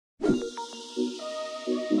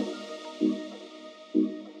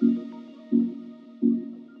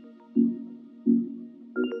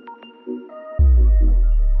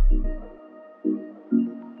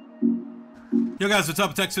Yo guys, what's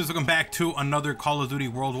up? Texas, welcome back to another Call of Duty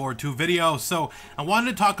World War II video. So I wanted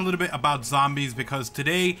to talk a little bit about zombies because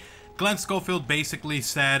today Glen Schofield basically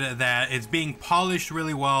said that it's being polished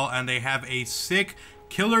really well and they have a sick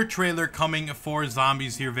killer trailer coming for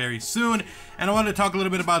zombies here very soon. And I wanted to talk a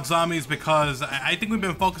little bit about zombies because I think we've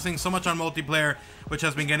been focusing so much on multiplayer, which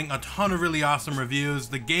has been getting a ton of really awesome reviews.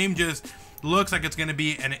 The game just looks like it's going to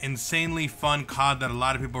be an insanely fun COD that a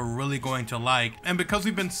lot of people are really going to like. And because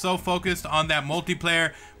we've been so focused on that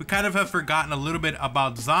multiplayer, we kind of have forgotten a little bit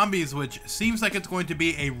about zombies, which seems like it's going to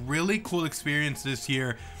be a really cool experience this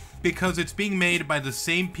year because it's being made by the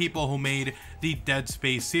same people who made the Dead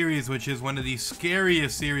Space series, which is one of the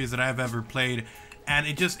scariest series that I've ever played. And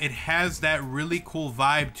it has that really cool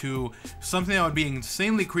vibe to something that would be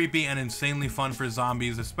insanely creepy and insanely fun for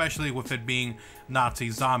zombies, especially with it being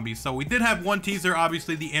Nazi zombies. So we did have one teaser,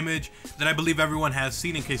 obviously the image that I believe everyone has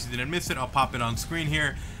seen. In case you didn't miss it, I'll pop it on screen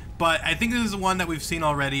here. But I think this is one that we've seen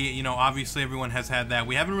already. You know, obviously everyone has had that.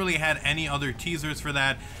 We haven't really had any other teasers for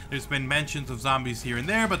that. There's been mentions of zombies here and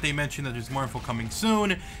there, but they mentioned that there's more info coming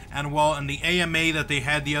soon. And well, in the AMA that they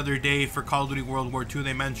had the other day for Call of Duty World War II,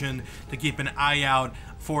 they mentioned to keep an eye out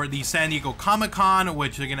for the San Diego Comic-Con,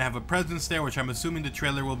 which they're going to have a presence there, which I'm assuming the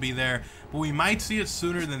trailer will be there. But we might see it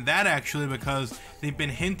sooner than that, actually, because they've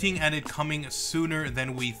been hinting at it coming sooner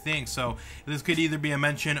than we think. So this could either be a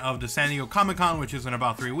mention of the San Diego Comic-Con, which is in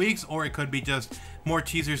about 3 weeks, or it could be just more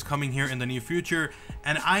teasers coming here in the near future.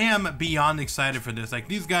 And I am beyond excited for this. Like,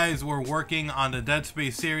 these guys were working on the Dead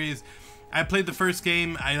Space series. I played the first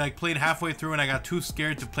game, I played halfway through and I got too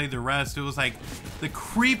scared to play the rest. It was like the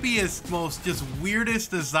creepiest, most just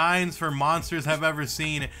weirdest designs for monsters I've ever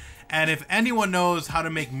seen. And if anyone knows how to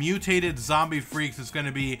make mutated zombie freaks, it's going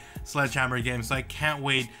to be Sledgehammer Games. So I can't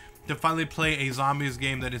wait to finally play a zombies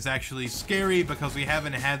game that is actually scary, because we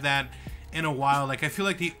haven't had that in a while. Like, I feel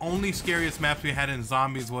like the only scariest maps we had in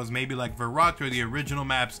zombies was maybe like Verrückt or the original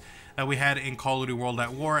maps that we had in Call of Duty World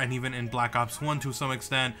at War and even in Black Ops 1 to some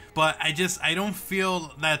extent. But I don't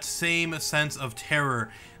feel that same sense of terror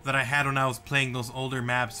that I had when I was playing those older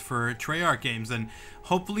maps for Treyarch games. And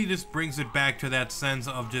hopefully this brings it back to that sense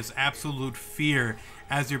of just absolute fear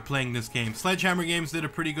as you're playing this game. Sledgehammer Games did a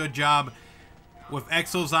pretty good job with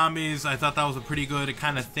Exo Zombies. I thought that was a pretty good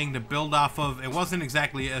kind of thing to build off of. It wasn't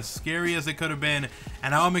exactly as scary as it could have been,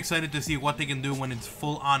 and now I'm excited to see what they can do when it's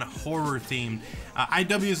full-on horror themed.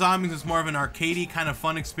 IW Zombies is more of an arcadey kind of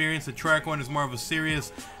fun experience. The Treyarch one is more of a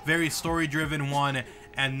serious, very story-driven one.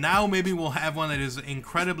 And now maybe we'll have one that is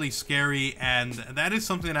incredibly scary, and that is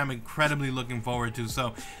something that I'm incredibly looking forward to.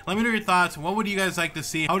 So let me know your thoughts. What would you guys like to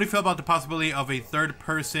see? How do you feel about the possibility of a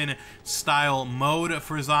third-person style mode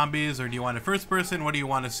for zombies, or do you want a first-person? What do you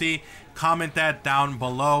want to see? Comment that down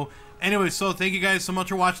below. Anyway, so thank you guys so much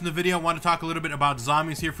for watching the video. I want to talk a little bit about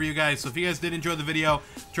zombies here for you guys. So if you guys did enjoy the video,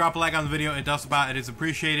 drop a like on the video. It does about, it is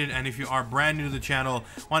appreciated. And if you are brand new to the channel,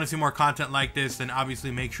 want to see more content like this, then obviously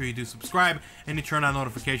make sure you do subscribe and you turn on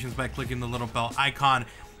notifications by clicking the little bell icon.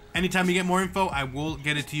 Anytime you get more info, I will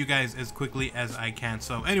get it to you guys as quickly as I can.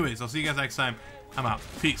 So anyways, I'll see you guys next time. I'm out.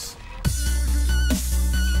 Peace.